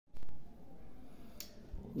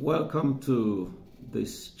Welcome to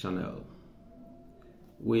this channel.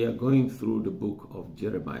 We are going through the book of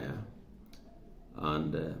Jeremiah,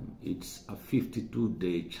 and it's a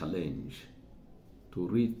 52-day challenge to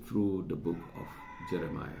read through the book of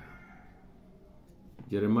Jeremiah.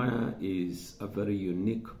 Jeremiah is a very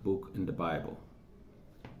unique book in the Bible.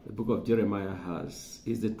 The book of Jeremiah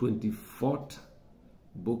is the 24th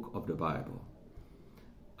book of the Bible,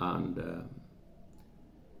 and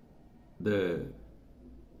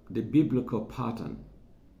the biblical pattern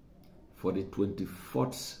for the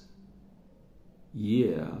 24th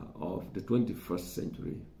year of the 21st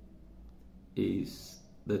century is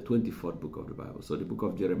the 24th book of the Bible. So the book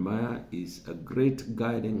of Jeremiah is a great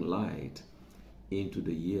guiding light into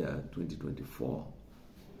the year 2024.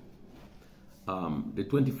 The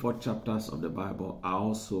 24 chapters of the Bible are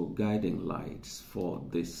also guiding lights for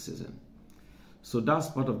this season. So that's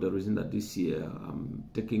part of the reason that this year I'm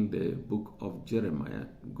taking the book of Jeremiah,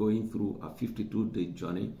 going through a 52-day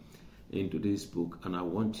journey into this book, and I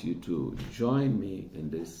want you to join me in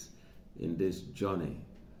this journey.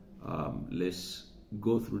 Let's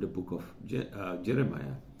go through the book of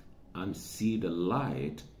Jeremiah and see the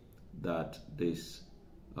light that this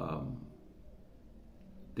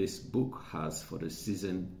book has for the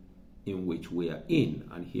season in which we are in,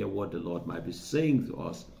 and hear what the Lord might be saying to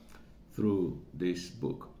us through this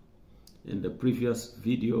book. In the previous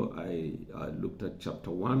video, I looked at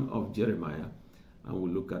chapter 1 of Jeremiah, and we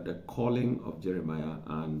look at the calling of Jeremiah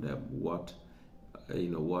and what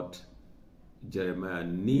Jeremiah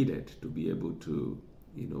needed to be able to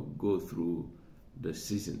go through the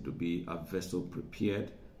season, to be a vessel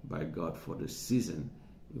prepared by God for the season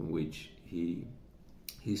in which he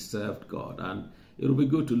served God. And it will be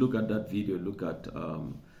good to look at that video, look at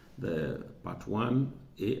the part 1,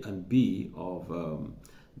 A and B of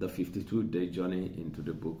the 52-day journey into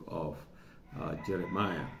the book of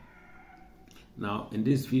Jeremiah. Now, in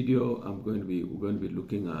this video, we're going to be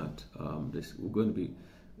looking at this. We're going to be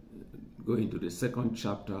going to the second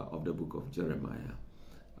chapter of the book of Jeremiah,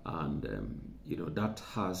 and that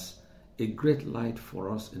has a great light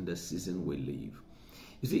for us in the season we live.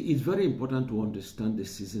 You see, it's very important to understand the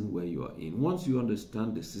season where you are in. Once you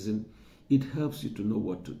understand the season, it helps you to know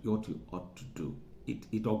what you ought to do.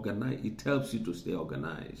 It helps you to stay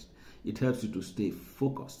organized. It helps you to stay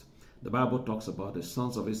focused. The Bible talks about the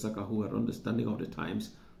sons of Issachar who had understanding of the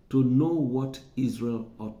times to know what Israel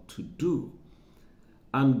ought to do.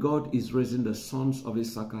 And God is raising the sons of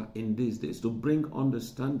Issachar in these days to bring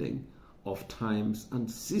understanding of times and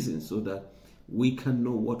seasons so that we can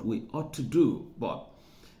know what we ought to do. But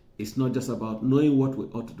it's not just about knowing what we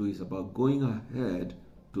ought to do, it's about going ahead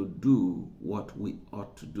to do what we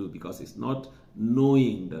ought to do, because it's not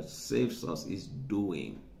knowing that saves us, it's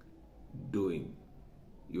doing.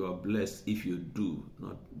 You are blessed if you do,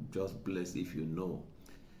 not just blessed if you know.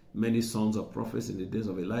 Many sons of prophets in the days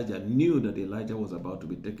of Elijah knew that Elijah was about to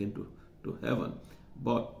be taken to heaven,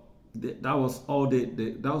 but that was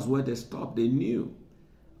where they stopped. They knew.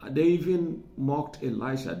 They even mocked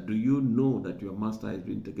Elisha. Do you know that your master has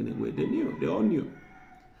been taken away? They knew. They all knew.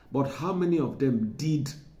 But how many of them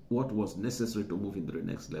did what was necessary to move into the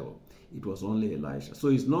next level? It was only Elisha. So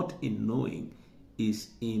it's not in knowing, it's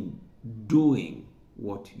in doing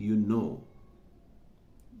what you know.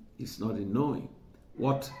 It's not in knowing.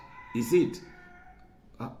 What is it?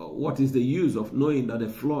 What is the use of knowing that a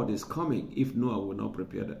flood is coming if Noah will not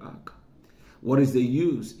prepare the ark? What is the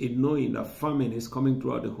use in knowing that famine is coming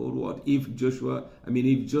throughout the whole world if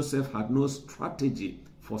Joseph had no strategy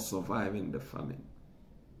for surviving the famine?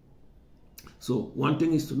 So one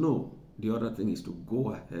thing is to know, the other thing is to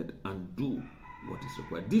go ahead and do what is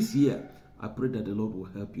required. This year, I pray that the Lord will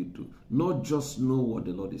help you to not just know what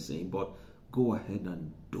the Lord is saying, but go ahead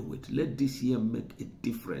and do it. Let this year make a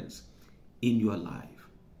difference in your life.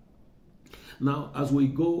 Now, as we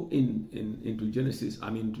go into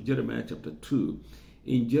Jeremiah chapter 2,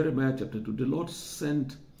 in Jeremiah chapter 2, the Lord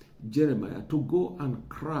sent Jeremiah to go and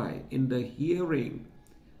cry in the hearing.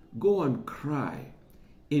 Go and cry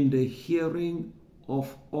in the hearing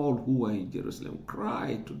of all who are in Jerusalem.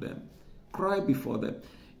 Cry to them. Cry before them.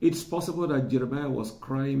 It's possible that Jeremiah was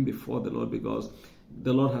crying before the Lord because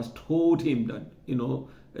the Lord has told him that,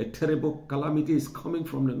 a terrible calamity is coming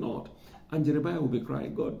from the north. And Jeremiah will be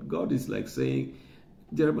crying. God is like saying,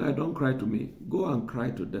 Jeremiah, don't cry to me. Go and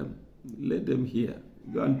cry to them. Let them hear.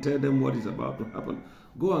 Go and tell them what is about to happen.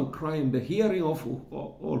 Go and cry in the hearing of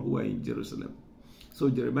all who are in Jerusalem. So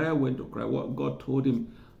Jeremiah went to cry. What God told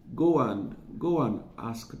him, go and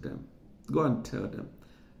ask them. Go and tell them.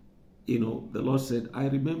 The Lord said, I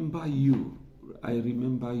remember you. I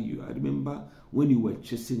remember when you were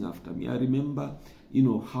chasing after me. I remember,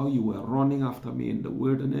 how you were running after me in the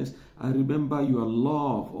wilderness. I remember your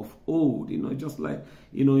love of old, just like,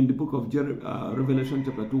 in the book of Revelation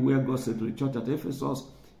chapter 2, where God said to the church at Ephesus,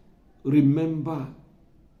 remember,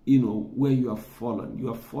 where you have fallen. You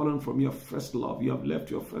have fallen from your first love. You have left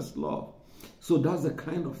your first love. So that's the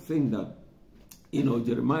kind of thing that,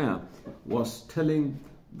 Jeremiah was telling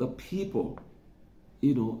the people.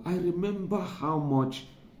 I remember how much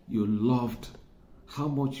you loved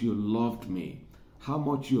me, how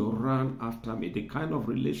much you ran after me, the kind of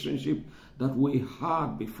relationship that we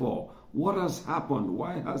had before. What has happened?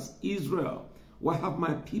 Why have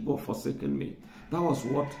my people forsaken me? That was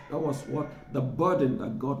what the burden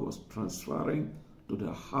that God was transferring to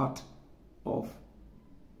the heart of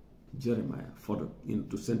Jeremiah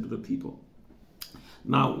to send to the people.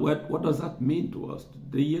 Now, what does that mean to us?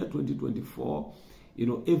 The year 2024,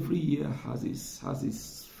 every year has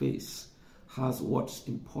its face, has what's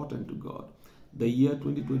important to God. The year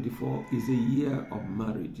 2024 is a year of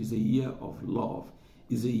marriage, is a year of love,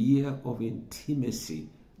 is a year of intimacy.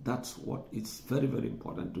 That's what it's very, very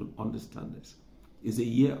important to understand this. It's a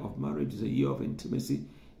year of marriage, it's a year of intimacy,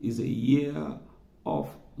 it's a year of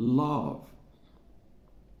love.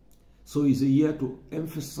 So it's a year to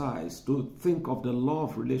emphasize, to think of the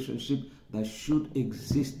love relationship that should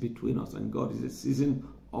exist between us and God. Is a season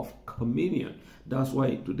of communion. That's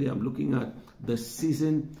why today I'm looking at the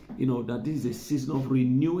season, that this is a season of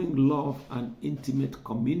renewing love and intimate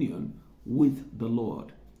communion with the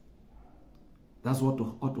Lord. That's what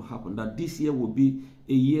ought to happen. That this year will be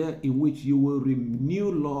a year in which you will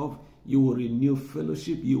renew love, you will renew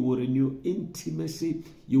fellowship, you will renew intimacy,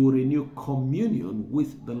 you will renew communion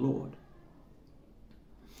with the Lord.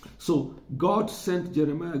 So God sent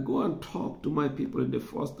Jeremiah, go and talk to my people in the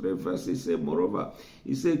first 3 verses. He said, moreover,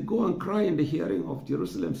 he said, go and cry in the hearing of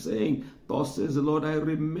Jerusalem, saying, thus says the Lord, I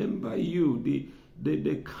remember you,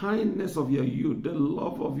 the kindness of your youth, the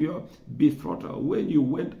love of your betrothal, when you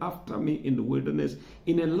went after me in the wilderness,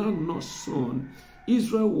 in a land not sown.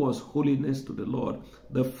 Israel was holiness to the Lord,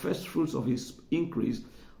 the first fruits of his increase.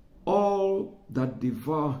 All that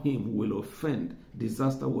devour him will offend.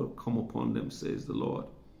 Disaster will come upon them, says the Lord.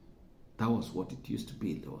 That was what it used to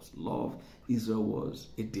be. There was love. Israel was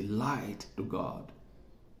a delight to God.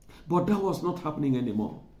 But that was not happening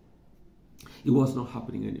anymore. It was not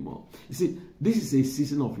happening anymore. You see, this is a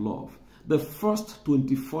season of love. The first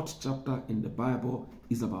 24th chapter in the Bible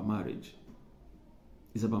is about marriage.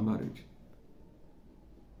 It's about marriage.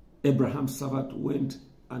 Abraham's servant went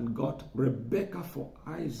and got Rebekah for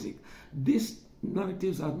Isaac. These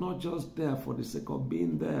narratives are not just there for the sake of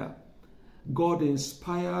being there. God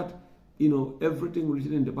inspired, everything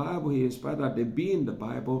written in the Bible. He inspired that they be in the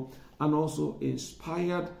Bible, and also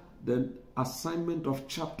inspired the assignment of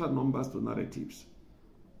chapter numbers to narratives.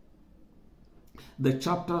 The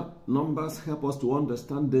chapter numbers help us to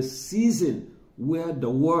understand the season where the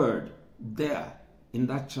word there in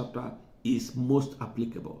that chapter is most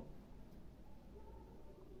applicable.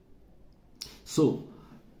 So,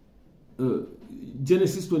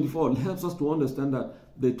 Genesis 24 helps us to understand that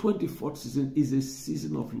the 24th season is a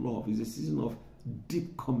season of love, is a season of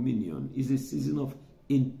deep communion, is a season of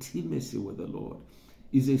intimacy with the Lord,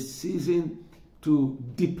 is a season to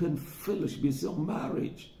deepen fellowship, it's a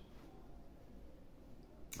marriage.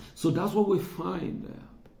 So that's what we find there.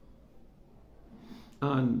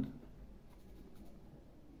 And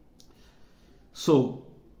so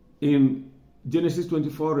in Genesis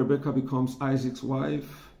 24, Rebekah becomes Isaac's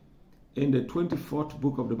wife. In the 24th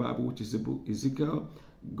book of the Bible, which is the book Ezekiel,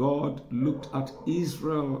 God looked at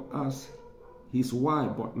Israel as his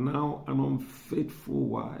wife, but now an unfaithful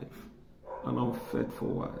wife. An unfaithful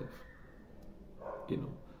wife.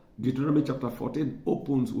 Deuteronomy chapter 14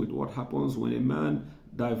 opens with what happens when a man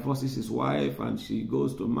divorces his wife and she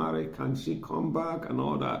goes to marry. Can she come back and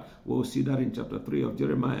all that? We'll see that in chapter 3 of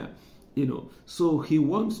Jeremiah. So he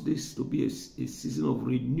wants this to be a season of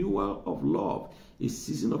renewal of love, a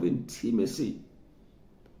season of intimacy.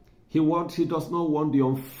 He does not want the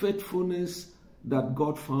unfaithfulness that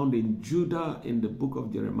God found in Judah in the book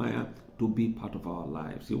of Jeremiah to be part of our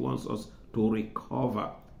lives. He wants us to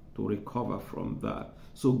recover from that.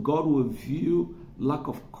 So God will view lack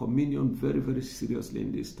of communion very, very seriously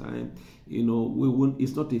in this time.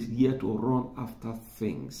 It's not a year to run after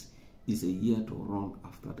things. It's a year to run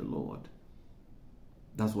after the Lord.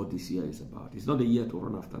 That's what this year is about. It's not a year to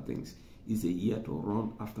run after things. It's a year to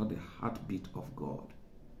run after the heartbeat of God.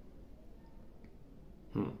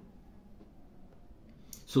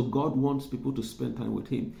 So God wants people to spend time with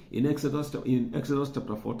him. In Exodus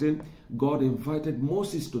chapter 14, God invited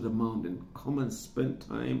Moses to the mountain. Come and spend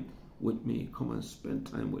time with me. Come and spend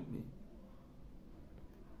time with me.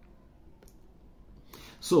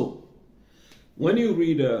 So, when you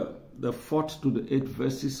read the 4th to the 8th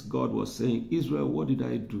verses, God was saying, Israel, what did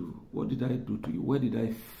I do? What did I do to you? Where did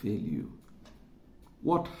I fail you?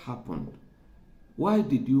 What happened? Why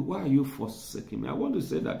are you forsaking me? I want to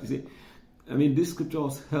say that. This scripture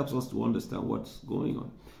helps us to understand what's going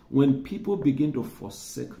on. When people begin to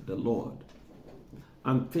forsake the Lord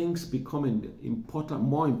and things become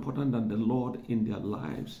more important than the Lord in their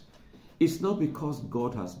lives, it's not because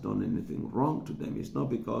God has done anything wrong to them. It's not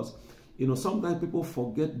because, sometimes people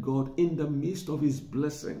forget God in the midst of his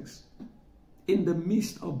blessings. In the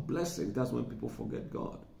midst of blessings, that's when people forget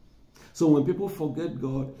God. So when people forget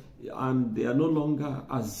God and they are no longer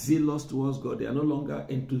as zealous towards God, they are no longer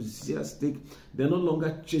enthusiastic, they're no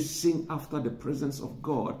longer chasing after the presence of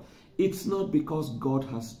God, it's not because God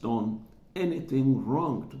has done anything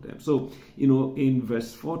wrong to them. So, in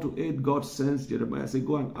verse 4 to 8, God sends Jeremiah, say,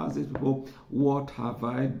 go and ask these people, what have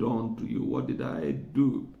I done to you? What did I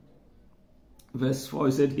do? Verse 4,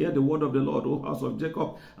 he said, hear the word of the Lord, O house of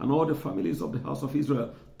Jacob, and all the families of the house of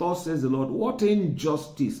Israel. Thus says the Lord, what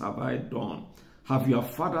injustice have I done? Have your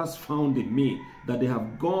fathers found in me, that they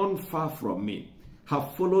have gone far from me,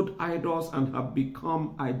 have followed idols, and have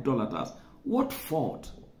become idolaters? What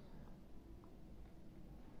fault?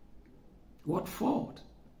 What fault?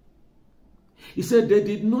 He said, they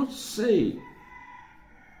did not say,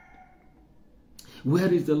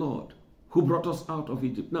 where is the Lord who brought us out of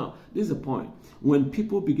Egypt? Now, this is the point. When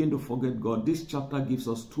people begin to forget God, this chapter gives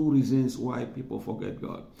us 2 reasons why people forget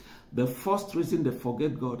God. The first reason they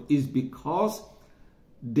forget God is because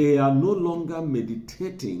they are no longer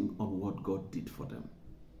meditating on what God did for them.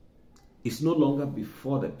 It's no longer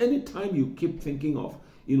before them. Anytime you keep thinking of,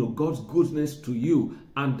 God's goodness to you,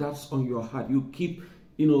 and that's on your heart, you keep,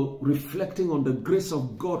 reflecting on the grace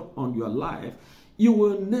of God on your life, you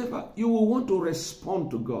will want to respond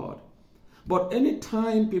to God. But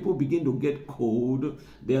anytime people begin to get cold,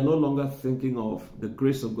 they are no longer thinking of the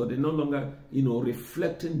grace of God. They're no longer,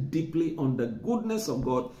 reflecting deeply on the goodness of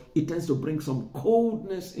God. It tends to bring some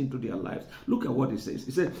coldness into their lives. Look at what it says.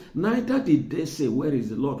 It says, neither did they say, where is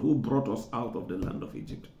the Lord who brought us out of the land of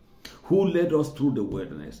Egypt, who led us through the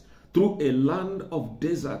wilderness, through a land of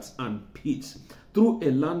deserts and pits, through a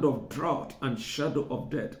land of drought and shadow of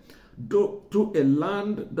death, to a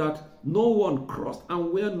land that no one crossed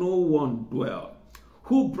and where no one dwelled.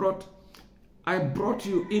 I brought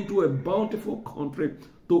you into a bountiful country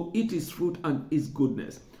to eat its fruit and its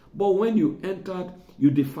goodness. But when you entered, you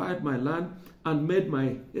defiled my land and made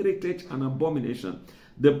my heritage an abomination.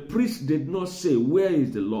 The priests did not say, where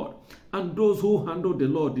is the Lord? And those who handled the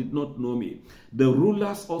law did not know me. The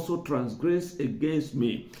rulers also transgressed against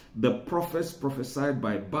me. The prophets prophesied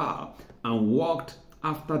by Baal and walked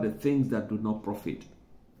after the things that do not profit.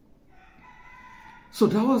 So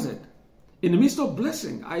that was it. In the midst of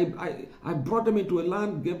blessing, I brought them into a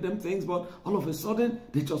land, gave them things, but all of a sudden,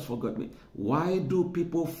 they just forgot me. Why do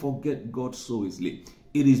people forget God so easily?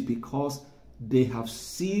 It is because they have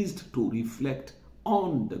ceased to reflect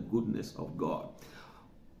on the goodness of God.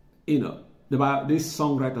 This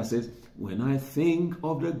songwriter says, when I think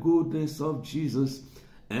of the goodness of Jesus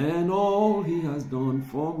and all he has done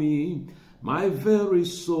for me, my very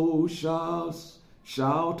soul shall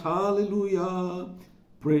shout hallelujah,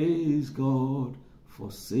 praise God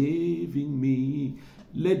for saving me.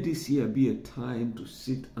 Let this year be a time to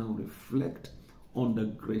sit and reflect on the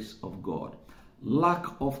grace of God. Lack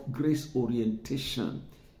of grace orientation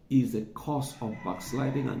is a cause of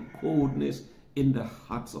backsliding and coldness in the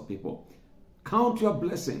hearts of people. Count your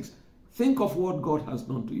blessings. Think of what God has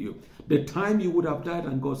done to you. The time you would have died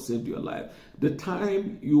and God saved your life. The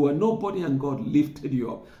time you were nobody and God lifted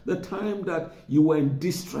you up. The time that you were in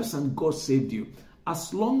distress and God saved you.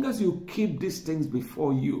 As long as you keep these things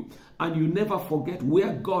before you and you never forget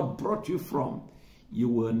where God brought you from, you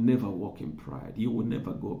will never walk in pride. You will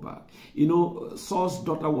never go back. Saul's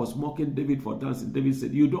daughter was mocking David for dancing. David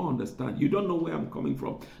said, you don't understand. You don't know where I'm coming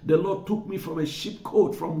from. The Lord took me from a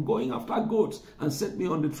sheepcote, from going after goats, and set me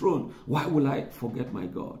on the throne. Why will I forget my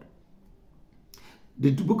God?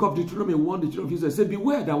 The book of Deuteronomy 1, the children of Israel said,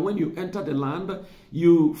 beware that when you enter the land,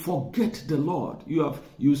 you forget the Lord.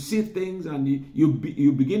 You see things and you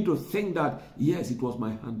begin to think that, yes, it was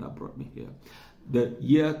my hand that brought me here.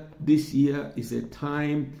 This year is a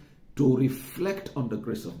time to reflect on the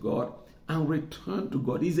grace of God and return to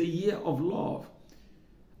God. It's a year of love.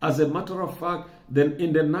 As a matter of fact, then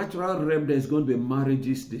in the natural realm, there's going to be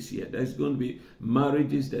marriages this year. There's going to be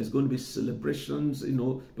marriages. There's going to be celebrations. You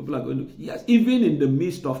know, people are going to, yes, even in the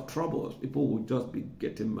midst of troubles, people will just be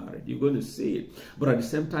getting married. You're going to see it. But at the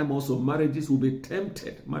same time, also, marriages will be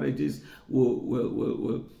tempted. Marriages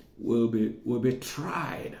will be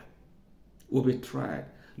tried. Will be tried.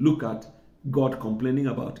 Look at God complaining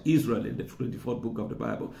about Israel in the 24th book of the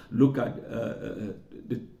Bible. Look at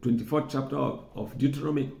the 24th chapter of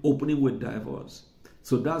Deuteronomy opening with divorce.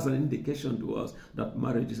 So that's an indication to us that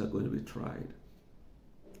marriages are going to be tried.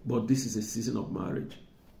 But this is a season of marriage.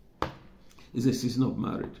 It's a season of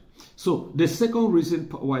marriage. So the second reason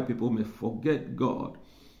why people may forget God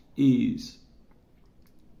is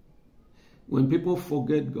when people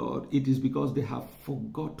forget God, it is because they have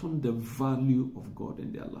forgotten the value of God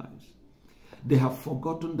in their lives. They have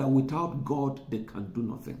forgotten that without God, they can do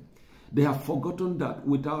nothing. They have forgotten that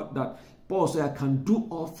without that, Paul said, I can do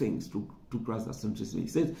all things to Christ that strengthens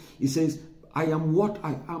me. He says, I am what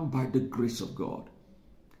I am by the grace of God.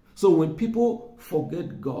 So when people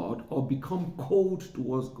forget God or become cold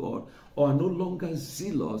towards God or are no longer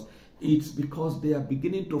zealous, it's because they are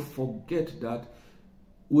beginning to forget that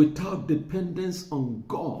without dependence on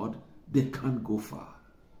God, they can't go far.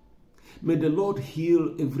 May the Lord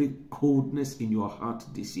heal every coldness in your heart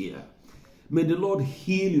this year. May the Lord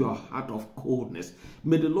heal your heart of coldness.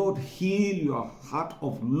 May the Lord heal your heart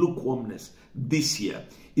of lukewarmness this year.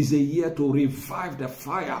 Is a year to revive the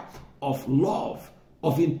fire of love,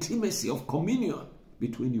 of intimacy, of communion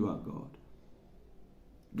between you and God.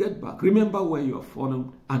 Get back. Remember where you have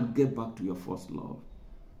fallen and get back to your first love.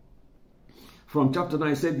 From chapter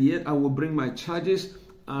 9, it said, yet I will bring my charges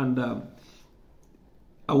and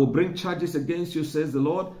I will bring charges against you, says the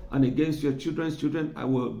Lord, and against your children's children I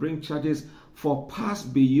will bring charges, for pass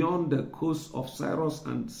beyond the coast of Cyrus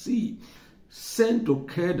and see, send to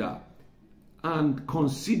Kedar and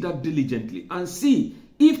consider diligently and see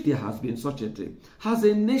if there has been such a thing. Has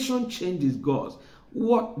a nation changed its gods,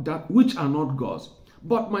 which are not gods?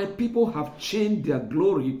 But my people have changed their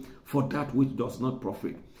glory for that which does not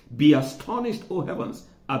profit. Be astonished, O heavens,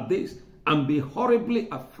 at this, and be horribly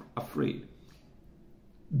afraid.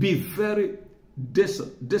 Be very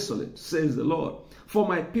desolate, says the Lord. For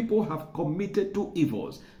my people have committed two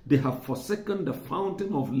evils. They have forsaken the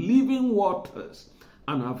fountain of living waters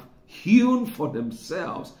and have hewn for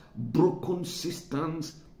themselves broken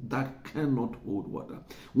cisterns that cannot hold water.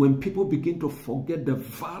 When people begin to forget the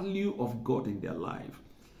value of God in their life,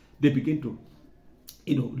 they begin to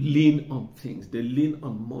lean on things. They lean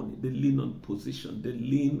on money. They lean on position. They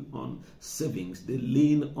lean on savings. They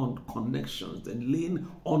lean on connections. They lean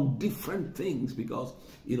on different things because,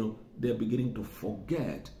 they're beginning to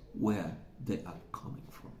forget where they are coming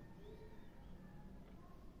from.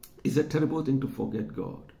 It's a terrible thing to forget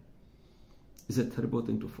God. It's a terrible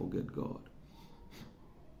thing to forget God.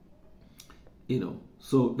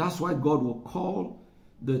 So that's why God will call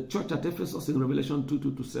the church at Ephesus in Revelation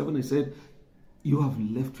 2:2-7. He said, you have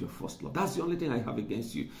left your first love. That's the only thing I have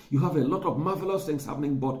against you. You have a lot of marvelous things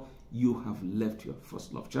happening, but you have left your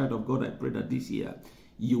first love. Child of God, I pray that this year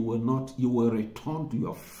you will return to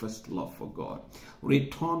your first love for God.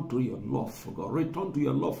 Return to your love for God. Return to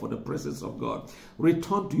your love for the presence of God.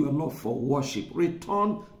 Return to your love for worship.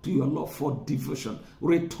 Return to your love for devotion.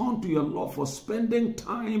 Return to your love for spending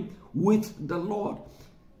time with the Lord.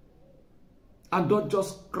 And don't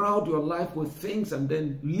just crowd your life with things and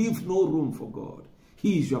then leave no room for God.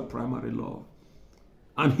 He is your primary love.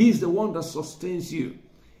 And He's the one that sustains you.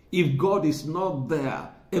 If God is not there,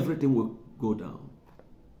 everything will go down.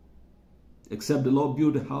 Except the Lord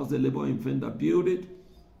build the house, the labor in vain that build it.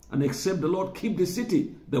 And except the Lord keep the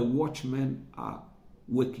city, the watchmen are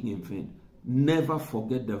working in vain. Never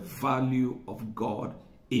forget the value of God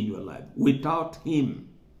in your life. Without Him,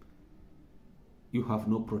 you have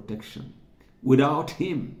no protection. Without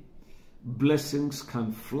Him, blessings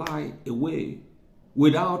can fly away.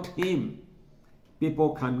 Without Him,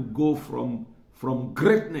 people can go from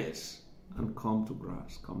greatness and come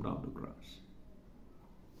down to grass.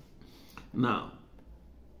 Now,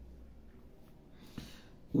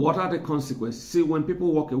 what are the consequences? See, when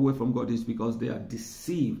people walk away from God, it's because they are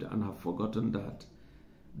deceived and have forgotten that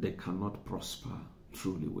they cannot prosper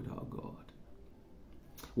truly without God.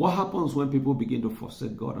 What happens when people begin to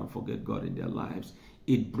forsake God and forget God in their lives?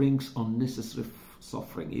 It brings unnecessary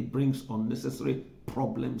suffering. It brings unnecessary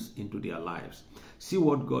problems into their lives. See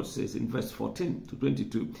what God says in verse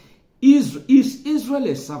 14-22. Is Israel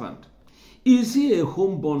a servant? Is he a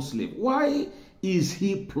homeborn slave? Why is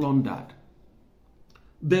he plundered?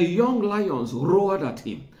 The young lions roared at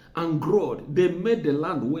him and growled. They made the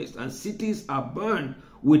land waste, and cities are burned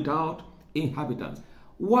without inhabitants.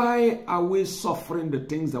 Why are we suffering the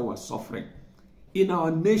things that we're suffering in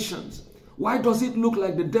our nations? Why does it look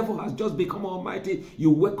like the devil has just become almighty? You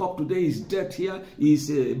wake up today, he's dead here, he's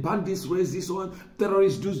bandits raise this one,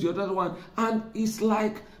 terrorists do the other one, and it's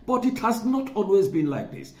like, but it has not always been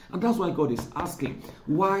like this. And that's why God is asking,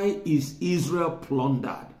 why is Israel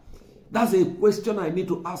plundered? That's a question I need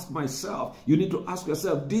to ask myself. You need to ask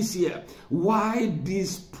yourself this year, why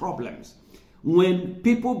these problems? When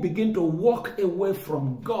people begin to walk away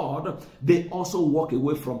from God, they also walk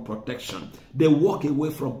away from protection. They walk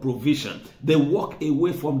away from provision. They walk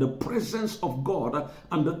away from the presence of God,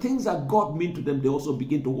 and the things that God means to them, they also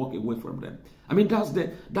begin to walk away from them. I mean, that's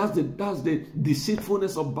the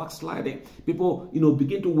deceitfulness of backsliding. People,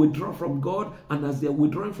 begin to withdraw from God, and as they're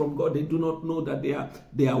withdrawing from God, they do not know that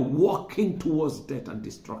they are walking towards death and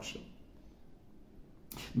destruction.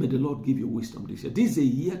 May the Lord give you wisdom this year. This is a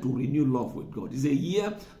year to renew love with God. It's a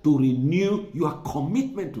year to renew your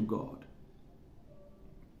commitment to God.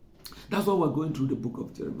 That's why we're going through the book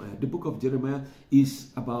of Jeremiah. The book of Jeremiah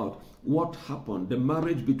is about what happened, the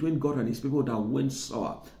marriage between God and his people that went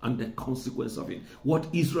sour, and the consequence of it. What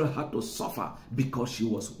Israel had to suffer because she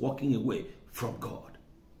was walking away from God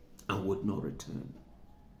and would not return.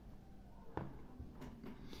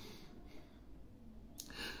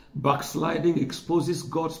 Backsliding exposes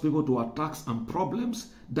God's people to attacks and problems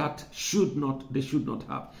that they should not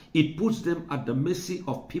have. It puts them at the mercy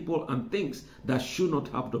of people and things that should not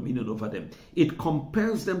have dominion over them. It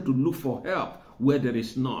compels them to look for help where there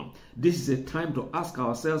is none. This is a time to ask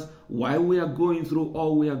ourselves why we are going through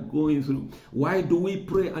all we are going through. Why do we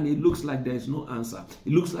pray and it looks like there is no answer?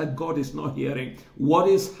 It looks like God is not hearing. What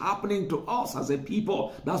is happening to us as a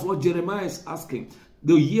people? That's what Jeremiah is asking.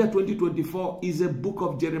 The year 2024 is a book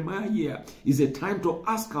of Jeremiah year. It's a time to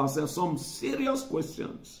ask ourselves some serious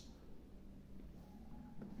questions.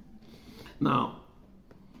 Now,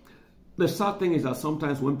 the sad thing is that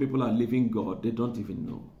sometimes when people are leaving God, they don't even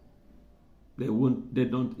know. They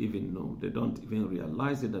don't even know. They don't even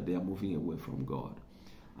realize it, that they are moving away from God.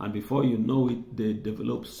 And before you know it, they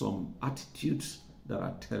develop some attitudes that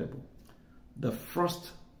are terrible.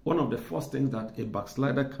 One of the first things that a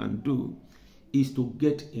backslider can do is to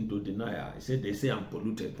get into denial. They say I'm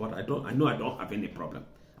polluted, but I know I don't have any problem.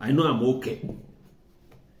 I know I'm okay.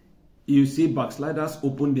 You see backsliders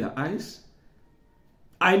open their eyes.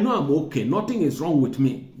 I know I'm okay. Nothing is wrong with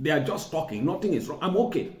me. They are just talking. Nothing is wrong. I'm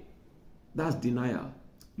okay. That's denial.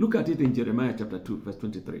 Look at it in Jeremiah chapter 2, verse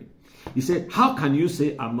 23. He said, how can you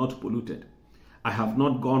say I'm not polluted? I have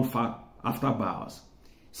not gone far after Baals.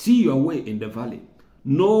 See your way in the valley.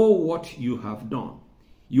 Know what you have done.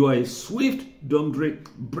 You are a swift donkey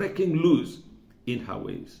breaking loose in her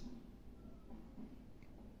ways.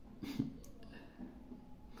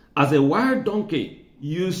 As a wild donkey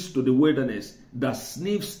used to the wilderness that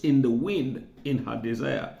sniffs in the wind in her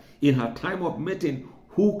desire, in her time of mating,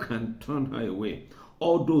 who can turn her away?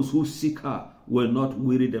 All those who seek her will not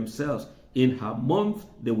weary themselves. In her month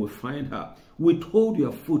they will find her. Withhold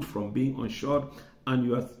your foot from being unshod and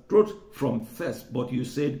your throat from thirst. But you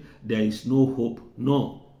said, there is no hope.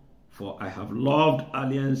 No, for I have loved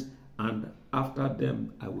aliens, and after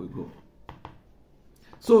them I will go.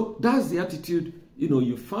 So that's the attitude,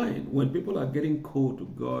 you find when people are getting cold to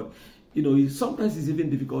God. Sometimes it's even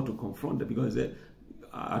difficult to confront them because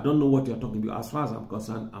I don't know what you're talking about. As far as I'm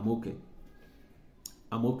concerned, I'm okay.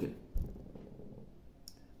 I'm okay.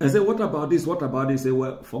 I say, what about this? What about this? Say,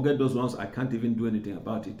 well, forget those ones. I can't even do anything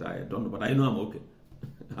about it. I don't know, but I know I'm okay.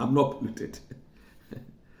 I'm not polluted.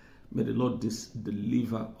 May the Lord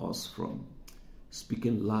deliver us from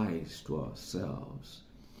speaking lies to ourselves.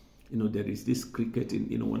 There is this cricket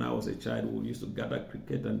when I was a child, we used to gather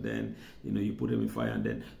cricket and then, you put them in fire and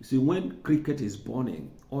then, you see, when cricket is burning,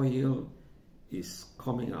 oil is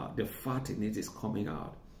coming out. The fat in it is coming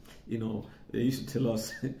out. They used to tell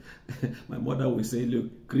us, my mother would say,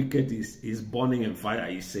 look, cricket is burning in fire.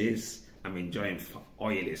 He says, I'm enjoying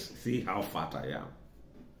oil. See how fat I am.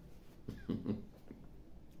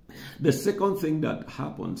 The second thing that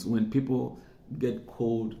happens when people get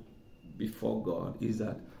cold before God is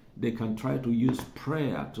that they can try to use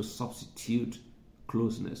prayer to substitute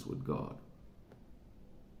closeness with God.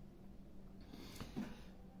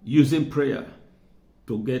 Using prayer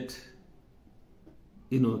to get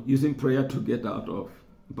out of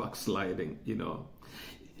backsliding,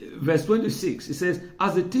 Verse 26, it says,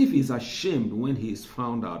 as the thief is ashamed when he is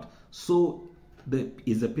found out, so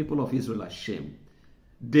is the people of Israel ashamed.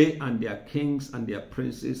 They and their kings and their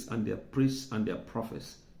princes and their priests and their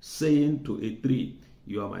prophets, saying to a tree,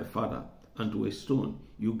 you are my father, and to a stone,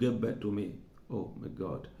 you gave birth to me. Oh, may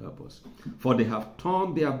God help us. For they have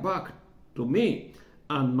turned their back to me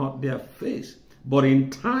and not their face. But in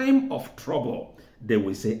time of trouble, they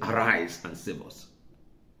will say, arise and save us.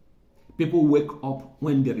 People wake up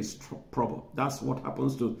when there is trouble. That's what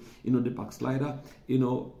happens to, the backslider.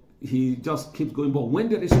 He just keeps going. But when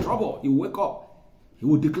there is trouble, he wake up. He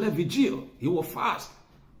will declare vigil. He will fast.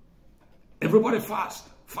 Everybody fast.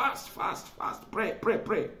 Fast, fast, fast. Pray, pray,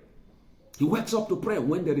 pray. He wakes up to pray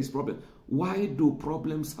when there is problem. Why do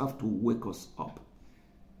problems have to wake us up?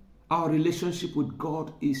 Our relationship with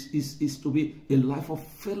God is to be a life of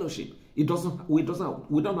fellowship. We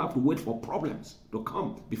don't have to wait for problems to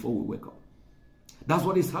come before we wake up. That's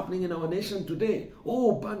what is happening in our nation today.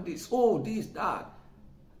 Oh, bandits, oh, this, that.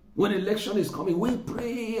 When election is coming, we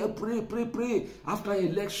pray, pray, pray, pray. After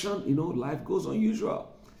election, life goes unusual.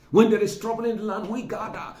 When there is trouble in the land, we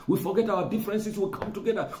gather. We forget our differences. We come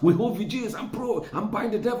together. We hold vigils and pray and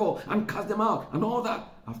bind the devil and cast them out and all that.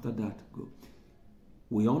 After that, go.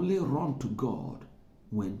 We only run to God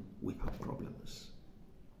when we have problems.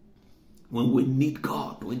 When we need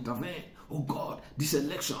God to intervene. Oh God, this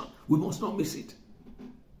election, we must not miss it.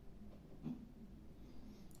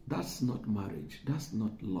 That's not marriage. That's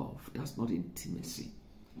not love. That's not intimacy.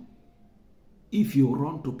 If you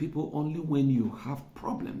run to people only when you have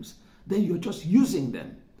problems, then you're just using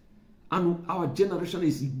them. And our generation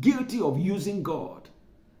is guilty of using God.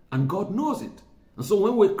 And God knows it. And so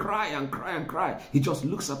when we cry and cry and cry, he just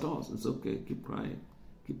looks at us and says, okay, keep crying,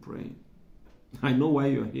 keep praying. I know why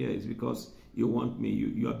you're here. It's because you want me.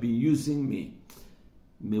 You have been using me.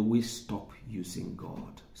 May we stop using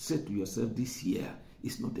God. Say to yourself, this year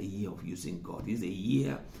is not a year of using God. It's a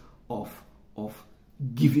year of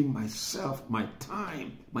giving myself, my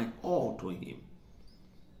time, my all to him.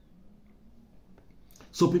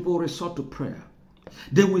 So people resort to prayer.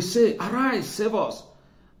 They will say, arise, save us.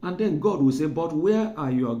 And then God will say, but where are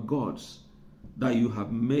your gods that you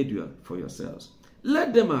have made for yourselves?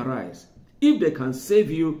 Let them arise, if they can save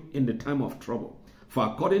you in the time of trouble. For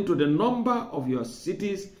according to the number of your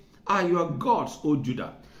cities are your gods, O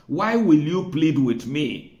Judah. Why will you plead with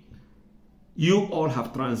me? You all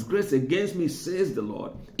have transgressed against me, says the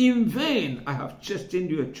Lord. In vain I have chastened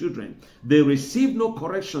your children. They receive no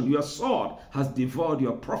correction. Your sword has devoured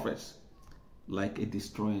your prophets like a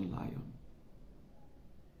destroying lion.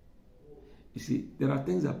 You see, there are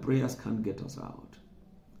things that prayers can't get us out.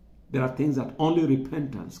 There are things that only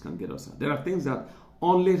repentance can get us out. There are things that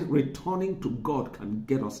only returning to God can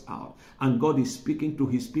get us out. And God is speaking to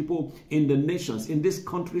his people in the nations, in this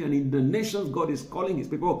country and in the nations. God is calling his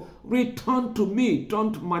people, return to me.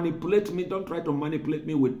 Don't manipulate me. Don't try to manipulate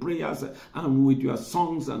me with prayers and with your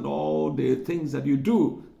songs and all the things that you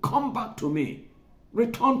do. Come back to me.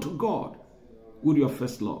 Return to God with your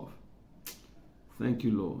first love. Thank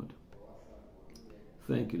you, Lord.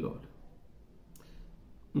 Thank you, Lord.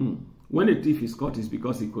 When a thief is caught, it's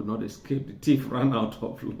because he could not escape. The thief ran out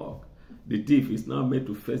of luck. The thief is now made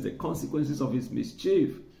to face the consequences of his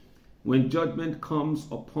mischief. When judgment comes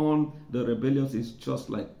upon the rebellious, it's just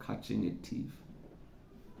like catching a thief.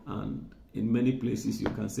 And in many places, you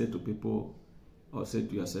can say to people, or say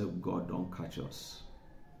to yourself, God, don't catch us.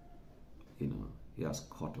 He has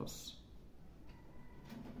caught us.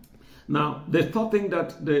 Now, the third thing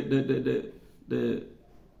that the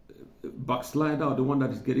backslider, or the one that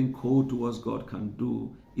is getting cold towards God, can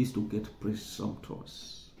do is to get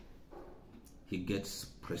presumptuous. He gets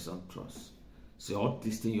presumptuous. Say, all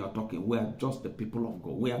this thing you are talking, we are just the people of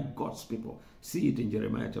God. We are God's people. See it in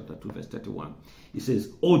Jeremiah chapter 2, verse 31. He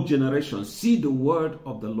says, O generation, see the word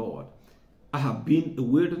of the Lord. I have been a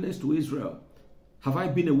wilderness to Israel. Have I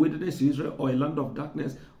been a wilderness to Israel, or a land of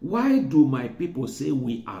darkness? Why do my people say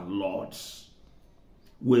we are lords?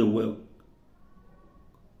 We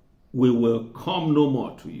will come no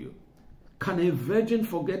more to you. Can a virgin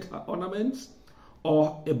forget her ornaments,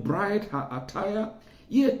 or a bride her attire?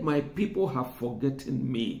 Yet my people have forgotten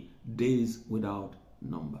me days without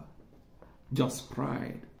number. Just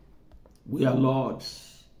pride. We are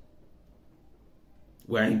lords.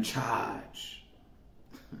 We are in charge.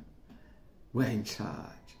 We are in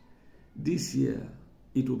charge. This year,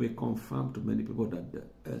 it will be confirmed to many people that the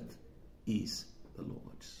earth is the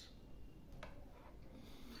Lord's.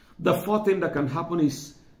 The fourth thing that can happen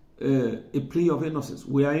is a plea of innocence.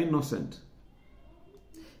 We are innocent.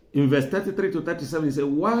 In verse 33 to 37, he says,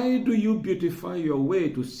 why do you beautify your way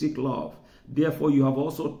to seek love? Therefore, you have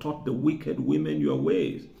also taught the wicked women your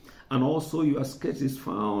ways. And also your skirts is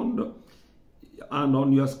found, and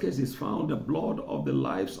on your skirts is found the blood of the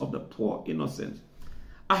lives of the poor innocent.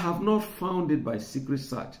 I have not found it by secret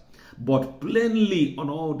search, but plainly on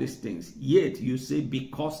all these things. Yet you say,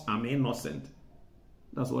 because I'm innocent.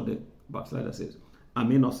 That's what the backslider says.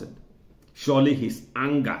 I'm innocent. Surely his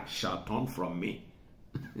anger shall turn from me.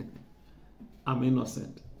 I'm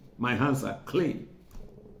innocent. My hands are clean.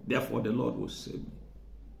 Therefore, the Lord will save me.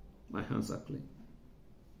 My hands are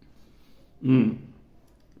clean.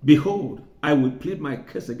 Behold, I will plead my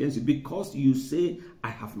case against you because you say I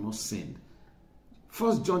have not sinned.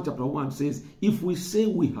 1 John chapter 1 says, if we say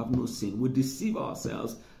we have no sin, we deceive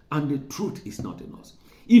ourselves and the truth is not in us.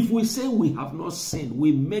 If we say we have not sinned,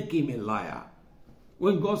 we make him a liar.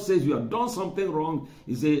 When God says you have done something wrong,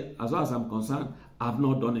 he says, as far as I'm concerned, I've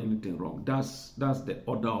not done anything wrong. That's the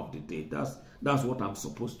order of the day. That's what I'm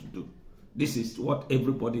supposed to do. This is what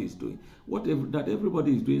everybody is doing. That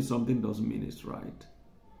everybody is doing something doesn't mean it's right.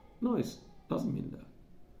 No, it doesn't mean that.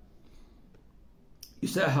 You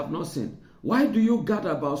say, I have not sinned. Why do you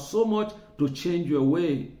gather about so much to change your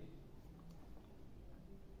way?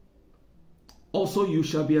 Also, you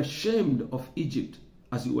shall be ashamed of Egypt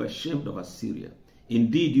as you were ashamed of Assyria.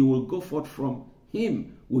 Indeed, you will go forth from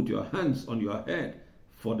him with your hands on your head,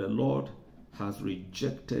 for the Lord has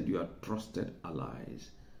rejected your trusted allies,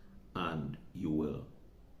 and you will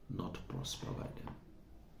not prosper by them.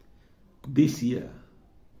 This year,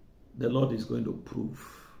 the Lord is going to prove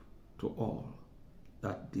to all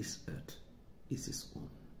that this earth is his own.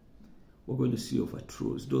 We're going to see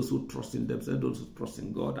overthrows. Those who trust in themselves, those who trust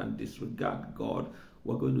in God and disregard God,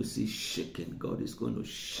 we're going to see shaking. God is going to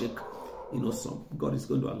shake. God is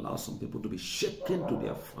going to allow some people to be shaken to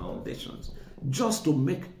their foundations just to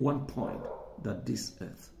make one point that this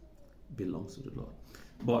earth belongs to the Lord.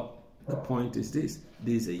 But the point is this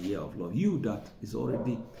is a year of love. You that is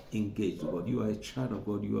already engaged to God, you are a child of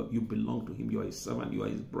God, you belong to him, you are his servant, you are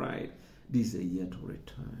his bride. This is a year to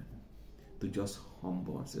return, to just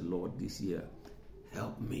humble and say, Lord, this year,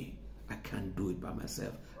 help me. I can't do it by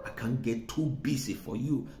myself. I can't get too busy for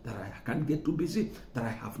you, I can't get too busy that I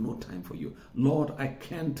have no time for you. Lord, I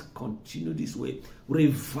can't continue this way.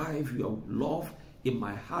 Revive your love in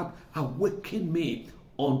my heart. Awaken me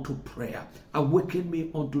unto prayer. Awaken me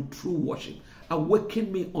unto true worship.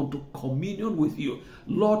 Awaken me unto communion with you.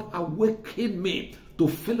 Lord, awaken me to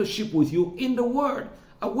fellowship with you in the word.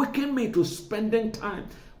 Awaken me to spending time.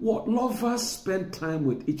 What lovers spend time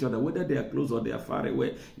with each other, whether they are close or they are far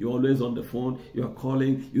away. You're always on the phone, you are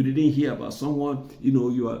calling, you didn't hear about someone,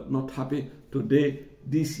 you are not happy. Today,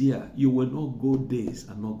 this year, you will not go days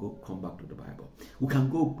and not come back to the Bible. We can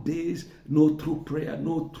go days, no through prayer,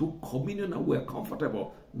 no through communion, and we're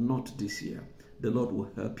comfortable. Not this year. The Lord will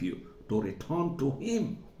help you to return to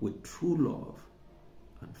him with true love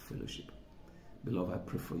and fellowship. Beloved, I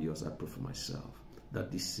pray for you as I pray for myself,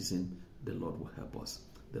 that this season the Lord will help us.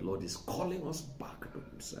 The Lord is calling us back to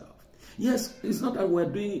himself. Yes, it's not that we're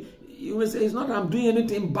doing, you may say, it's not that I'm doing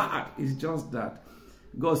anything bad. It's just that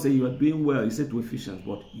God said you are doing well. He said to Ephesians,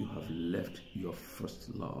 but you have left your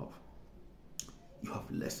first love. You have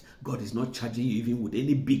left. God is not charging you even with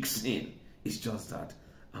any big sin. It's just that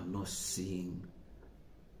I'm not seeing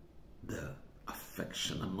the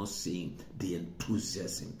affection. I'm not seeing the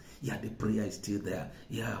enthusiasm. Yeah, the prayer is still there.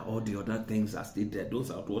 Yeah, all the other things are still there.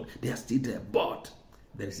 Those are what they are still there. But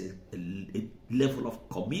there is a level of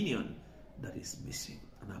communion that is missing.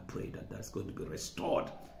 And I pray that that's going to be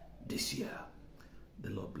restored this year. The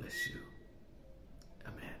Lord bless you.